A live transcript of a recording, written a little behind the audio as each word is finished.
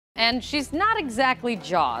And she's not exactly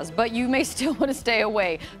Jaws, but you may still want to stay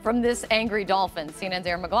away from this angry dolphin. CNN's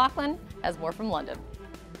Aaron McLaughlin has more from London.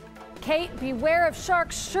 Kate, beware of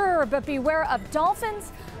sharks, sure, but beware of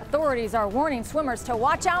dolphins. Authorities are warning swimmers to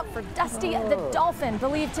watch out for Dusty the dolphin,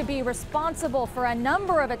 believed to be responsible for a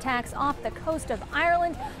number of attacks off the coast of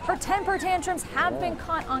Ireland. Her temper tantrums have been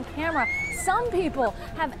caught on camera. Some people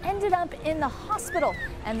have ended up in the hospital,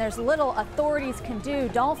 and there's little authorities can do.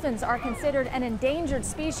 Dolphins are considered an endangered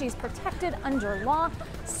species protected under law.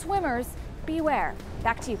 Swimmers, beware.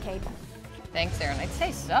 Back to you, Kate. Thanks, Aaron. I'd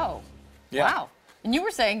say so. Yeah. Wow. And you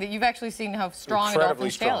were saying that you've actually seen how strong a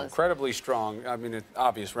dolphin's tail is. Incredibly strong. I mean,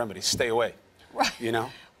 obvious remedy. Stay away. Right. You know?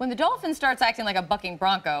 When the dolphin starts acting like a bucking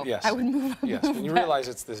bronco, yes. I would move. Yes. When you realize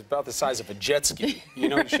it's about the size of a jet ski, you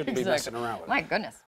know, you shouldn't be messing around with it. My goodness.